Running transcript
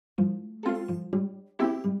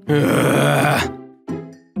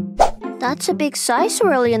That's a big sigh so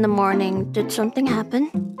early in the morning. Did something happen?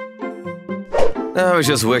 I was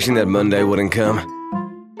just wishing that Monday wouldn't come.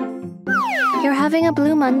 You're having a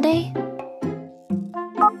blue Monday?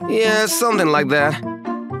 Yeah, something like that.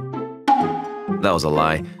 That was a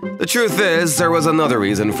lie. The truth is, there was another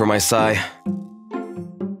reason for my sigh.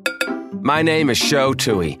 My name is Sho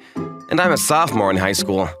Tui, and I'm a sophomore in high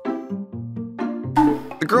school.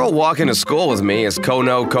 The girl walking to school with me is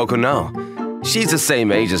Kono Kokono. She's the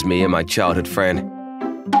same age as me and my childhood friend.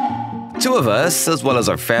 The two of us, as well as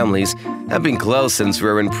our families, have been close since we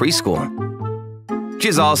were in preschool.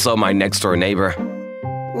 She's also my next-door neighbor.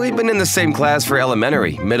 We've been in the same class for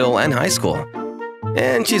elementary, middle, and high school.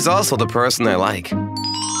 And she's also the person I like.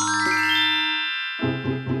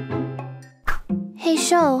 Hey,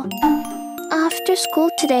 Sho. After school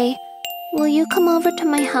today, will you come over to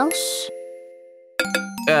my house?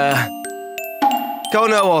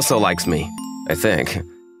 Kono also likes me, I think.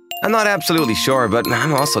 I'm not absolutely sure, but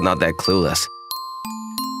I'm also not that clueless.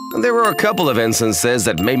 There were a couple of instances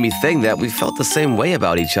that made me think that we felt the same way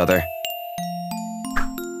about each other.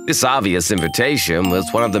 This obvious invitation was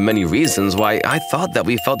one of the many reasons why I thought that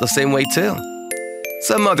we felt the same way too.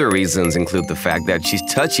 Some other reasons include the fact that she's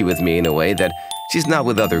touchy with me in a way that she's not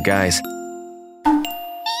with other guys.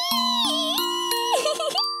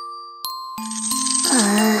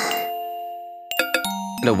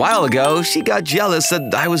 And a while ago, she got jealous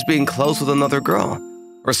that I was being close with another girl.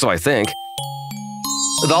 Or so I think.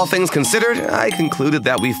 With all things considered, I concluded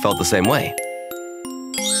that we felt the same way.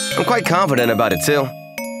 I'm quite confident about it too.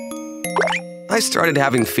 I started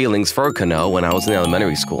having feelings for Kono when I was in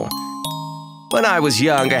elementary school. When I was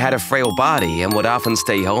young, I had a frail body and would often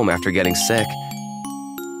stay home after getting sick.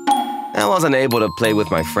 I wasn't able to play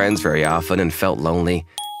with my friends very often and felt lonely.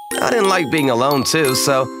 I didn't like being alone too,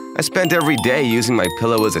 so I spent every day using my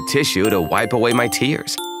pillow as a tissue to wipe away my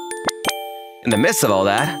tears. In the midst of all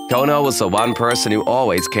that, Kono was the one person who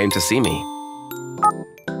always came to see me.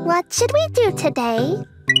 What should we do today?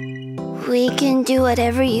 We can do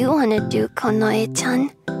whatever you want to do,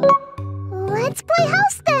 Konoe-chan. Let's play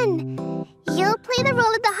house then. You'll play the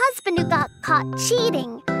role of the husband who got caught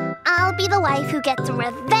cheating. I'll be the wife who gets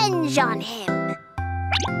revenge on him.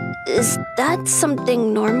 Is that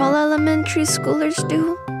something normal elementary schoolers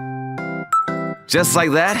do? Just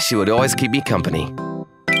like that, she would always keep me company.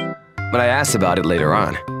 But I asked about it later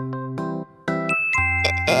on.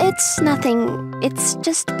 It's nothing. It's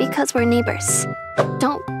just because we're neighbors.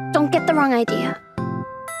 Don't get the wrong idea.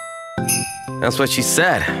 That's what she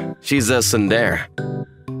said. She's a tsundere.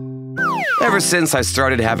 Ever since I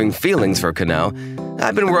started having feelings for Kono,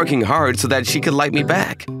 I've been working hard so that she could like me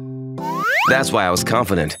back. That's why I was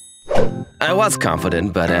confident. I was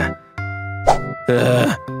confident, but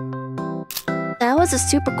That was a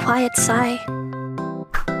super quiet sigh.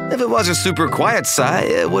 if it was a super quiet sigh,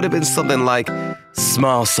 it would have been something like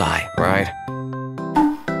small sigh, right?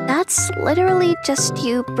 That's literally just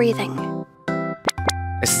you breathing.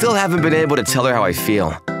 I still haven't been able to tell her how I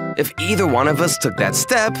feel. If either one of us took that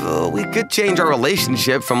step, we could change our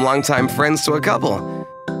relationship from longtime friends to a couple.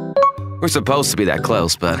 We're supposed to be that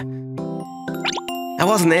close, but I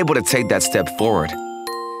wasn't able to take that step forward.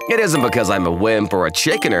 It isn't because I'm a wimp or a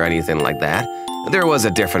chicken or anything like that. There was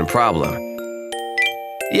a different problem.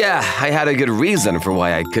 Yeah, I had a good reason for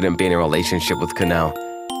why I couldn't be in a relationship with Kono.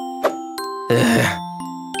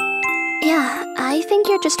 Yeah, I think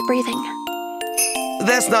you're just breathing.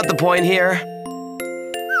 That's not the point here.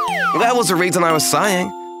 That was the reason I was sighing.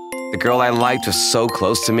 The girl I liked was so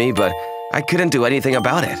close to me, but I couldn't do anything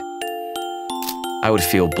about it. I would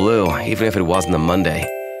feel blue, even if it wasn't a Monday.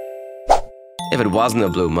 If it wasn't a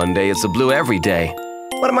blue Monday, it's a blue every day.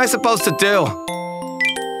 What am I supposed to do?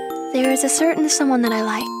 There is a certain someone that I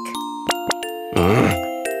like.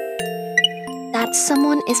 That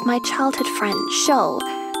someone is my childhood friend, Sho,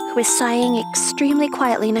 who is sighing extremely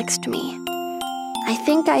quietly next to me. I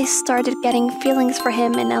think I started getting feelings for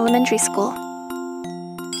him in elementary school.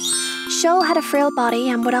 Sho had a frail body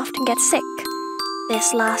and would often get sick.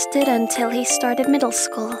 This lasted until he started middle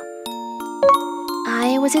school.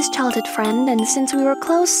 I was his childhood friend, and since we were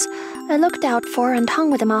close, I looked out for and hung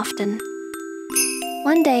with him often.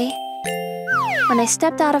 One day, when I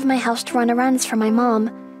stepped out of my house to run errands for my mom,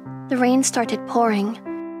 the rain started pouring.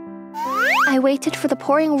 I waited for the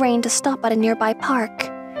pouring rain to stop at a nearby park.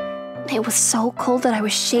 It was so cold that I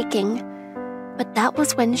was shaking. But that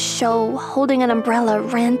was when Sho, holding an umbrella,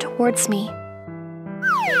 ran towards me.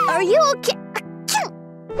 Are you okay?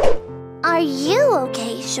 Are you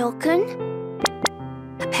okay, Sho-kun?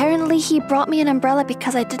 Apparently, he brought me an umbrella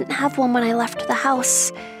because I didn't have one when I left the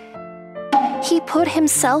house. He put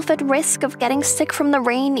himself at risk of getting sick from the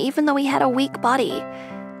rain even though he had a weak body.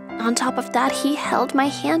 On top of that, he held my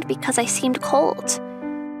hand because I seemed cold.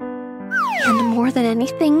 And more than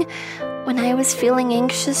anything, when I was feeling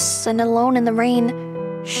anxious and alone in the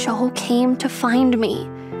rain, Sho came to find me.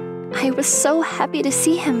 I was so happy to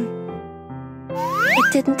see him.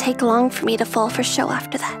 It didn't take long for me to fall for Sho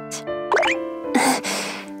after that.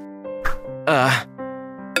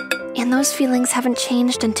 And those feelings haven't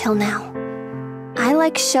changed until now. I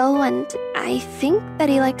like Sho and I think that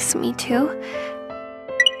he likes me too.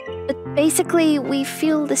 But basically, we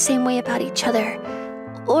feel the same way about each other.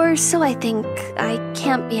 Or so I think. I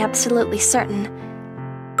can't be absolutely certain.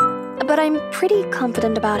 But I'm pretty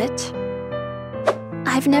confident about it.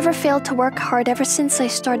 I've never failed to work hard ever since I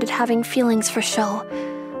started having feelings for Sho.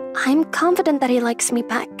 I'm confident that he likes me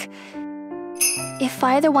back. If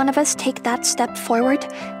either one of us take that step forward,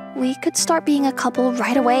 we could start being a couple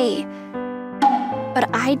right away. But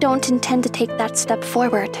I don't intend to take that step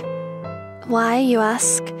forward. Why, you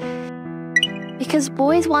ask? Because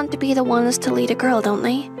boys want to be the ones to lead a girl, don't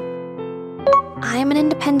they? I'm an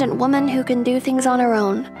independent woman who can do things on her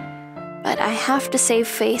own. But I have to save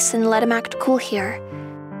face and let him act cool here.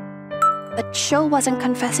 But Sho wasn't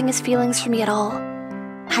confessing his feelings for me at all.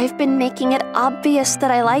 I've been making it obvious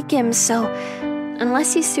that I like him, so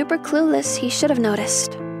unless he's super clueless, he should have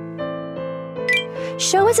noticed.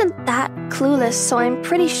 Sho isn't that clueless, so I'm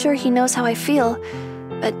pretty sure he knows how I feel.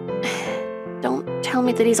 But don't tell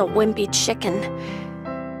me that he's a wimpy chicken.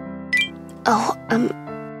 Oh,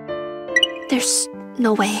 there's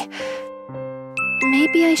no way.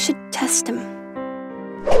 Maybe I should test him.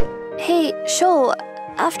 Hey, Sho,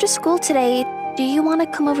 after school today, do you want to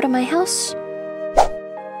come over to my house?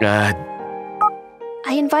 I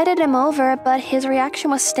invited him over, but his reaction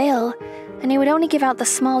was stale, and he would only give out the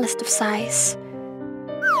smallest of sighs.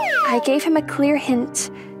 I gave him a clear hint,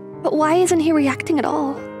 but why isn't he reacting at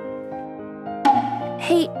all?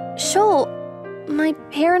 Hey, Sho, my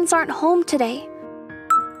parents aren't home today.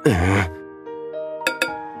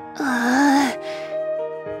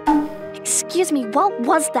 Excuse me, what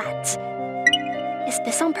was that? Is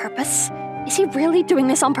this on purpose? Is he really doing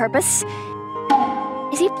this on purpose?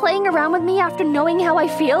 Is he playing around with me after knowing how I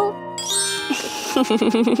feel?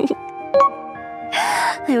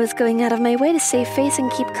 I was going out of my way to save face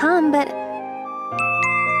and keep calm, but...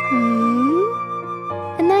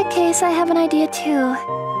 In that case, I have an idea too.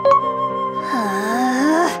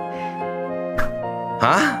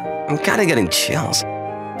 Huh? I'm kinda getting chills.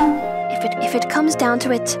 If it comes down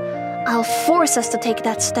to it, I'll force us to take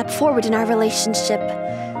that step forward in our relationship.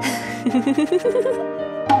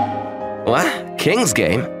 What? King's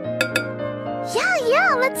game?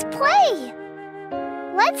 Yeah, let's play!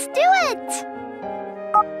 Let's do it!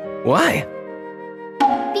 Why?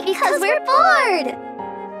 Because we're bored!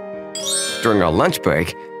 During our lunch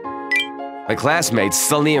break, my classmates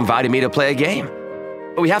suddenly invited me to play a game.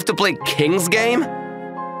 But we have to play King's game?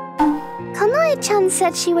 Konoe-chan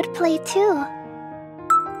said she would play too.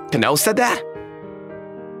 Kono said that?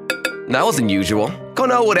 That wasn't usual.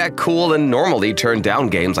 Kono would act cool and normally turn down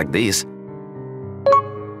games like these.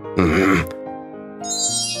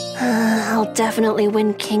 I'll definitely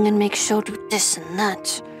win King and make Sho do this and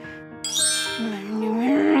that.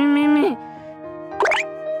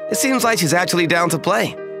 It seems like she's actually down to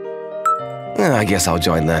play. I guess I'll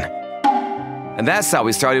join then. And that's how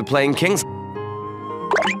we started playing King's.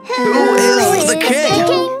 Who is the king?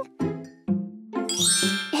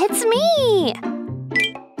 It's me!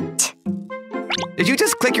 Did you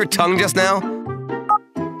just click your tongue just now?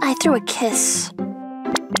 I threw a kiss.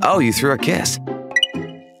 Oh, you threw a kiss.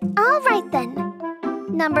 All right then.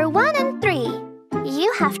 Number 1 and 3.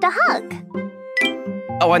 You have to hug.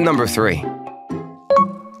 Oh, I'm number 3.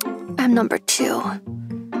 I'm number 2.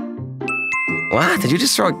 What? Did you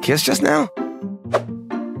just throw a kiss just now?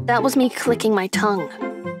 That was me clicking my tongue.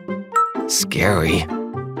 Scary.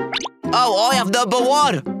 Oh, I have number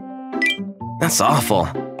 1! That's awful.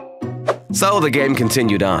 So the game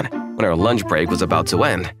continued on, when our lunch break was about to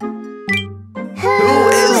end. Who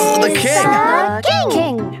is the king?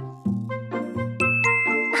 King!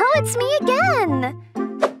 Oh, it's me again!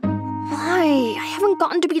 Why? I haven't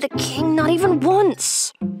gotten to be the king not even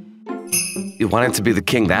once. You wanted to be the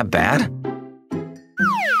king that bad?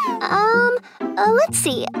 Let's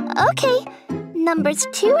see. Okay. Numbers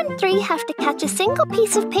 2 and 3 have to catch a single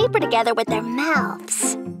piece of paper together with their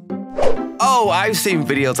mouths. Oh, I've seen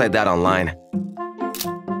videos like that online.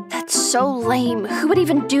 That's so lame. Who would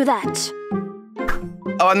even do that?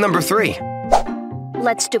 Oh, I'm number 3.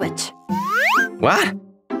 Let's do it. What?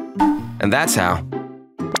 And that's how.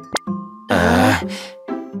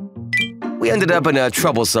 we ended up in a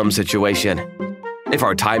troublesome situation. If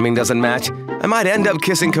our timing doesn't match, I might end up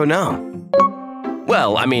kissing Kono.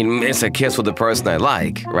 Well, I mean, it's a kiss with the person I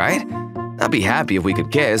like, right? I'd be happy if we could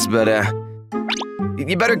kiss, but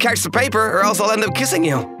you better catch the paper or else I'll end up kissing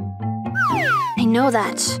you. I know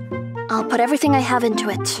that. I'll put everything I have into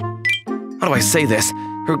it. How do I say this?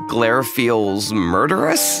 Her glare feels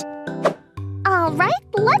murderous? All right,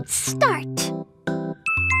 let's start.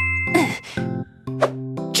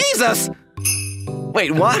 Jesus!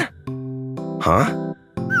 Wait, what? Huh?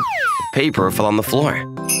 Paper fell on the floor.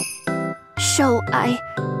 Sho,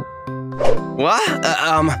 What?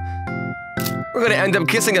 We're gonna end up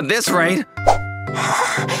kissing at this rate.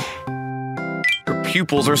 Her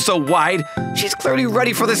pupils are so wide, she's clearly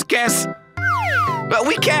ready for this kiss. But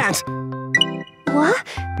we can't! What?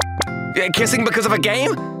 Kissing because of a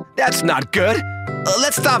game? That's not good.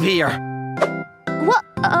 Let's stop here. What,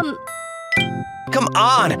 Come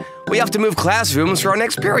on! We have to move classrooms for our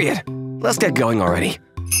next period. Let's get going already.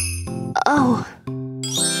 Oh.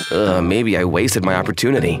 Maybe I wasted my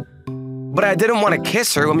opportunity. But I didn't want to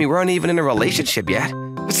kiss her when we weren't even in a relationship yet.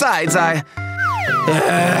 Besides,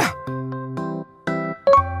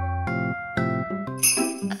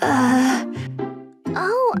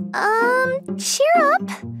 cheer up.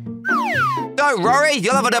 Don't worry,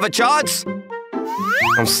 you'll have another chance.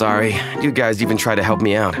 I'm sorry. You guys even try to help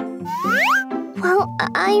me out. Well,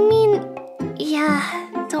 I mean,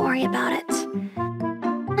 yeah, don't worry about it.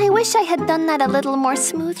 I wish I had done that a little more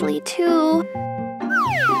smoothly, too.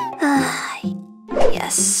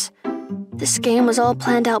 Yes, this game was all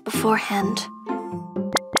planned out beforehand.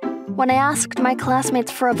 When I asked my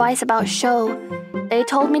classmates for advice about Sho, they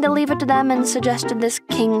told me to leave it to them and suggested this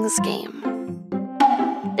King's game.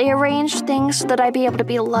 They arranged things so that I'd be able to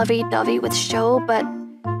be lovey-dovey with Sho, but...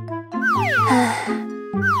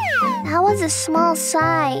 That was a small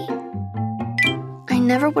sigh. I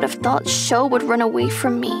never would have thought Sho would run away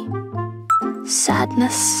from me.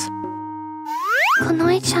 Sadness.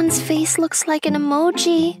 Konoe-chan's face looks like an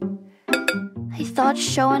emoji. I thought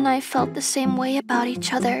Sho and I felt the same way about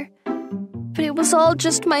each other. But it was all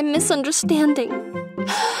just my misunderstanding.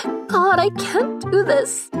 God, I can't do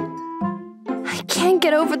this. I can't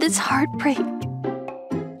get over this heartbreak.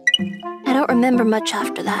 I don't remember much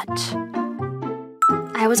after that.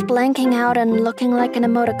 I was blanking out and looking like an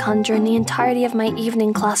emoticon during the entirety of my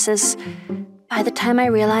evening classes. By the time I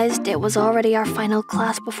realized, it was already our final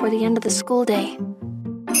class before the end of the school day.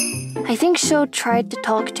 I think Sho tried to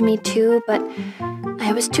talk to me too, but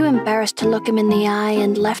I was too embarrassed to look him in the eye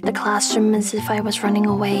and left the classroom as if I was running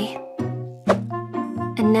away.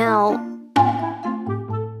 And now...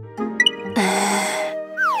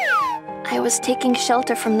 I was taking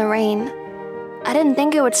shelter from the rain. I didn't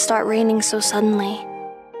think it would start raining so suddenly.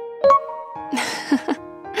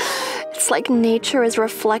 It's like nature is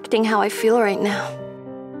reflecting how I feel right now.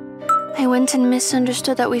 I went and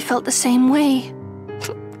misunderstood that we felt the same way.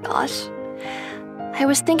 Gosh. I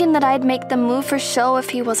was thinking that I'd make the move for Sho if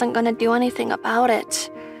he wasn't gonna do anything about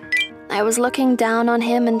it. I was looking down on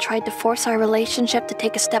him and tried to force our relationship to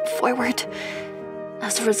take a step forward.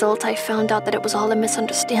 As a result, I found out that it was all a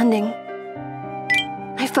misunderstanding.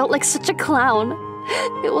 I felt like such a clown.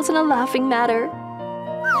 It wasn't a laughing matter.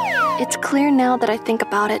 It's clear now that I think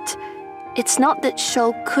about it. It's not that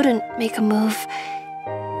Sho couldn't make a move.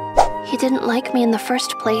 He didn't like me in the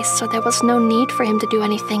first place, so there was no need for him to do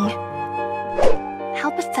anything. How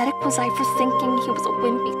pathetic was I for thinking he was a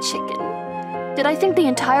wimpy chicken? Did I think the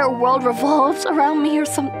entire world revolves around me or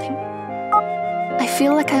something? I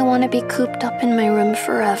feel like I want to be cooped up in my room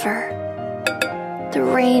forever. The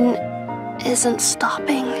rain isn't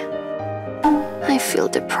stopping. I feel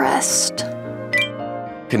depressed.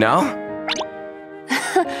 Kono?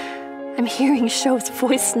 I'm hearing Sho's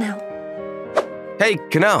voice now. Hey,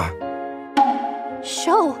 Kono.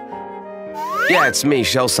 Sho! Yeah, it's me,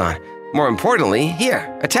 Sho-san. More importantly, here,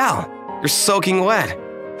 a towel. You're soaking wet.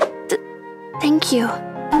 Thank you.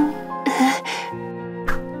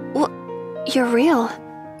 You're real.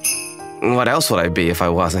 What else would I be if I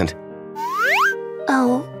wasn't?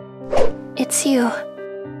 Oh, it's you.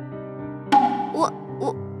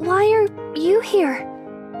 Why are you here?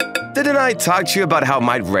 Didn't I talk to you about how it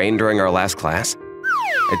might rain during our last class?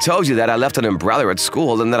 I told you that I left an umbrella at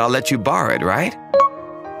school and that I'll let you borrow it, right?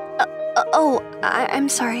 I'm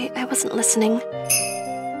sorry, I wasn't listening.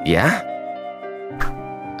 Yeah?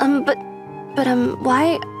 But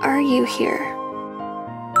why are you here?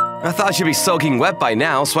 I thought you'd be soaking wet by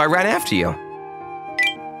now, so I ran after you.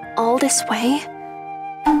 All this way?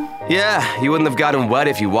 Yeah, you wouldn't have gotten wet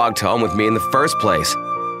if you walked home with me in the first place.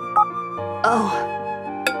 Oh.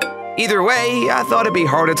 Either way, I thought it'd be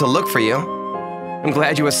harder to look for you. I'm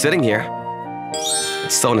glad you were sitting here.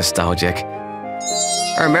 It's so nostalgic.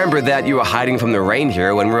 I remember that you were hiding from the rain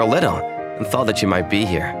here when we were little and thought that you might be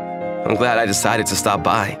here. I'm glad I decided to stop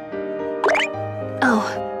by. Oh.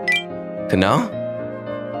 Kano?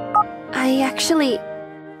 I actually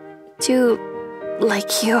do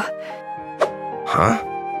like you. Huh?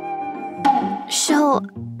 Sho,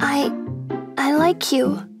 I like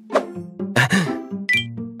you.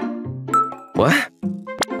 What?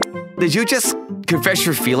 Did you just confess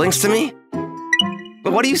your feelings to me?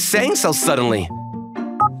 But what are you saying so suddenly?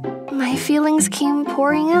 My feelings came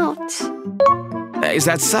pouring out. Is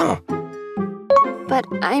that so? But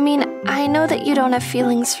I mean, I know that you don't have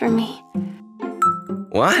feelings for me.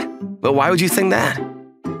 What? But why would you think that?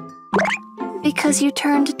 Because you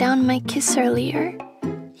turned down my kiss earlier.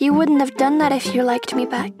 You wouldn't have done that if you liked me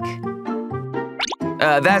back.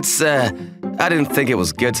 I didn't think it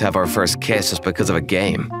was good to have our first kiss just because of a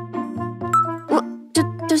game. Well,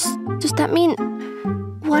 does that mean...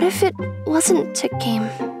 What if it wasn't a game?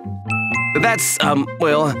 That's,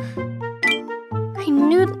 well... I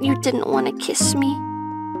knew you didn't want to kiss me.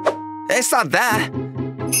 It's not that.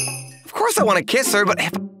 Of course I want to kiss her, but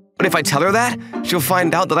if I tell her that, she'll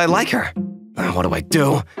find out that I like her. What do I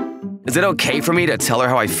do? Is it okay for me to tell her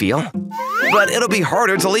how I feel? But it'll be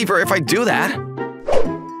harder to leave her if I do that.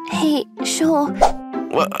 Hey, Sho.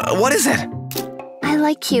 What is it? I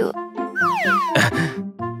like you.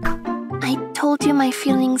 I told you my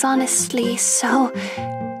feelings honestly, so...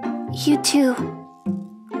 You too.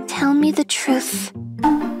 Tell me the truth.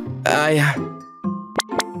 I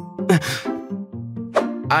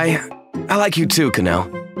like you too, Kano.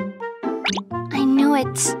 I knew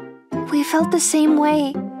it. We felt the same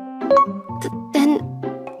way. Then,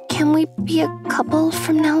 can we be a couple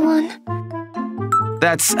from now on?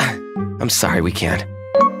 I'm sorry, we can't.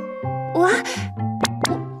 What?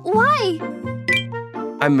 Why?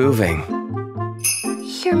 I'm moving.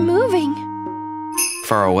 You're moving?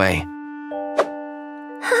 Far away.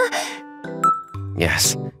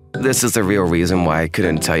 Yes, this is the real reason why I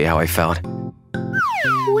couldn't tell you how I felt.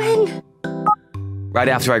 When? Right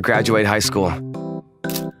after I graduate high school.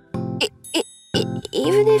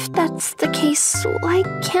 Even if that's the case, why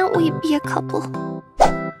can't we be a couple?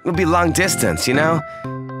 It'll be long distance, you know?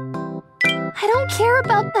 I don't care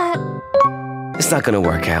about that. It's not gonna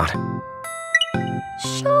work out.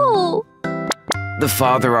 Sho. The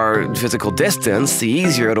farther our physical distance, the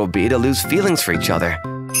easier it'll be to lose feelings for each other.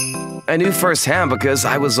 I knew firsthand because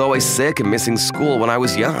I was always sick and missing school when I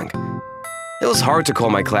was young. It was hard to call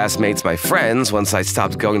my classmates my friends once I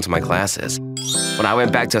stopped going to my classes. When I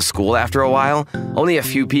went back to school after a while, only a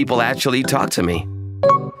few people actually talked to me.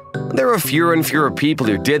 There were fewer and fewer people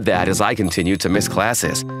who did that as I continued to miss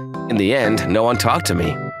classes. In the end, no one talked to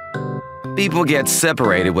me. People get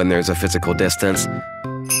separated when there's a physical distance.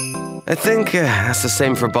 I think that's the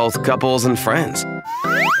same for both couples and friends.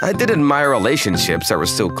 I did admire relationships that were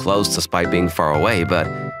still close despite being far away, but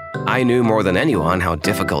I knew more than anyone how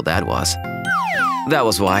difficult that was. That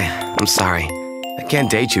was why. I'm sorry. I can't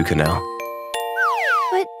date you, Kano.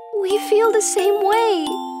 But we feel the same way.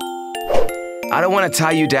 I don't want to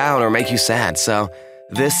tie you down or make you sad, so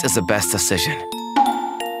this is the best decision.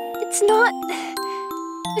 It's not...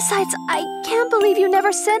 Besides, I can't believe you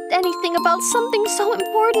never said anything about something so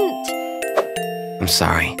important. I'm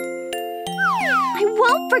sorry. I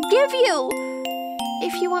won't forgive you!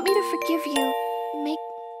 If you want me to forgive you, make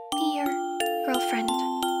me your girlfriend.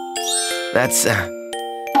 That's,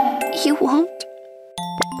 You won't?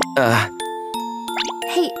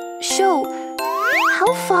 Hey, Sho,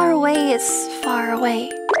 how far away is far away?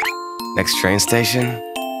 Next train station?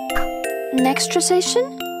 Next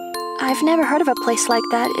station? I've never heard of a place like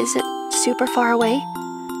that. Is it super far away?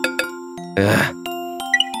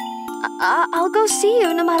 I'll go see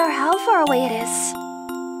you no matter how far away it is.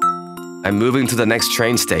 I'm moving to the next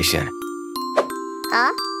train station.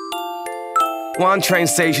 Huh? One train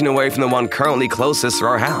station away from the one currently closest to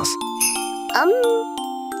our house.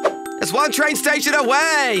 It's one train station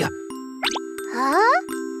away! Huh?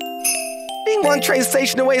 Being one train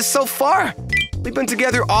station away is so far. We've been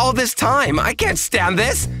together all this time. I can't stand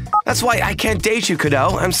this. That's why I can't date you,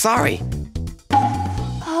 Kado. I'm sorry.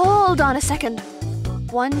 Hold on a second.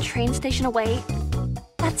 One train station away?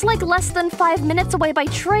 That's like less than 5 minutes away by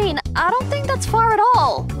train. I don't think that's far at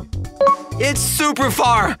all. It's super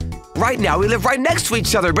far. Right now, we live right next to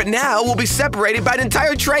each other, but now we'll be separated by an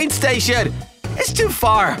entire train station. It's too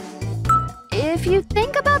far. If you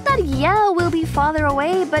think about that, yeah, we'll be farther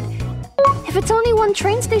away, but if it's only one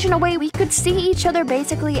train station away, we could see each other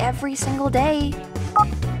basically every single day.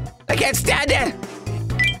 I can't stand it.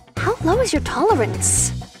 How low is your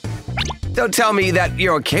tolerance? Don't tell me that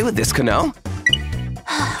you're okay with this, Kano.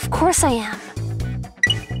 Of course I am.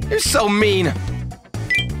 You're so mean.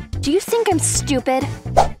 Do you think I'm stupid?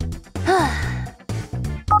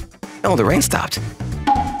 Oh, the rain stopped.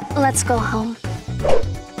 Let's go home.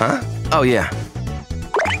 Huh? Oh, yeah.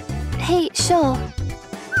 Hey, Sho.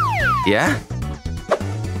 Yeah?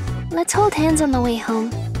 Let's hold hands on the way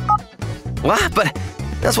home. What? But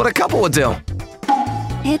that's what a couple would do.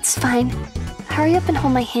 It's fine. Hurry up and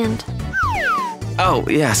hold my hand. Oh,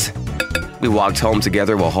 yes. We walked home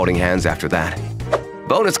together while holding hands after that.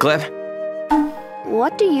 Bonus clip.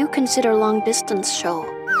 What do you consider long distance, Sho?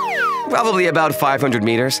 Probably about 500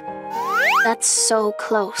 meters. That's so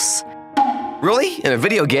close. Really? In a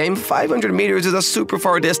video game, 500 meters is a super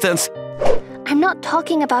far distance. I'm not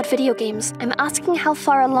talking about video games. I'm asking how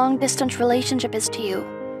far a long-distance relationship is to you.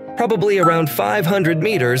 Probably around 500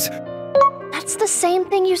 meters. That's the same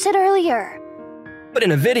thing you said earlier. But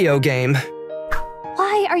in a video game...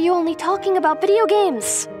 Why are you only talking about video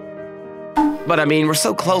games? But I mean, we're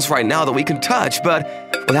so close right now that we can touch, but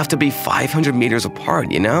we'll have to be 500 meters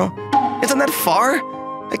apart, you know? Isn't that far?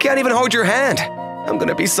 I can't even hold your hand. I'm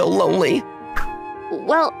gonna be so lonely.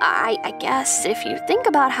 Well, I guess if you think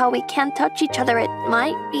about how we can't touch each other, it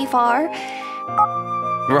might be far.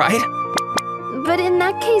 Right? But in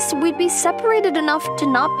that case, we'd be separated enough to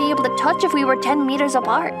not be able to touch if we were 10 meters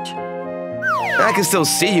apart. I can still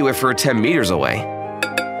see you if we're 10 meters away.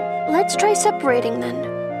 Let's try separating then.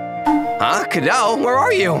 Huh? Kano, where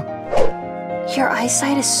are you? Your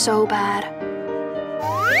eyesight is so bad.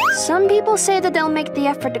 Some people say that they'll make the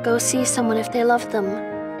effort to go see someone if they love them.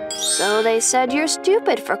 So they said you're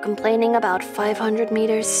stupid for complaining about 500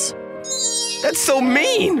 meters. That's so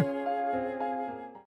mean!